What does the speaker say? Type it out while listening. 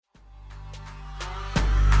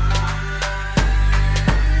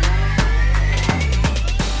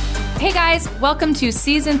guys, welcome to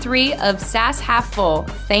season 3 of SaaS Half Full.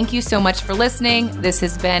 Thank you so much for listening. This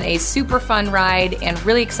has been a super fun ride and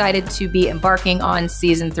really excited to be embarking on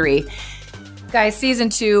season 3. Guys, season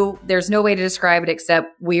 2, there's no way to describe it except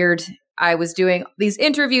weird. I was doing these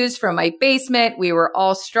interviews from my basement. We were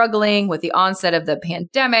all struggling with the onset of the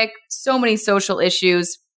pandemic, so many social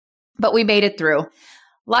issues, but we made it through.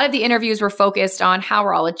 A lot of the interviews were focused on how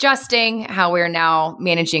we're all adjusting, how we're now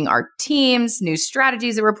managing our teams, new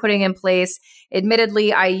strategies that we're putting in place.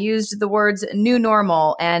 Admittedly, I used the words new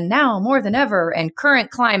normal and now more than ever and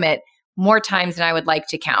current climate more times than I would like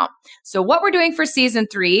to count. So what we're doing for season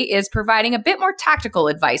 3 is providing a bit more tactical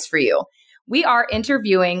advice for you. We are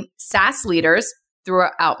interviewing SaaS leaders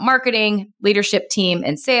throughout marketing, leadership team,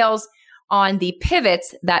 and sales on the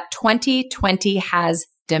pivots that 2020 has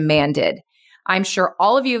demanded. I'm sure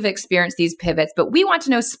all of you have experienced these pivots, but we want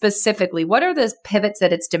to know specifically, what are the pivots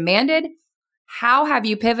that it's demanded? How have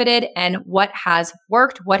you pivoted? And what has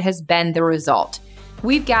worked? What has been the result?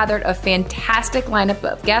 We've gathered a fantastic lineup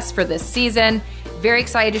of guests for this season. Very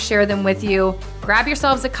excited to share them with you. Grab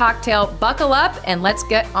yourselves a cocktail, buckle up, and let's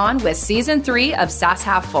get on with season 3 of SaaS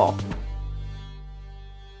Half Full.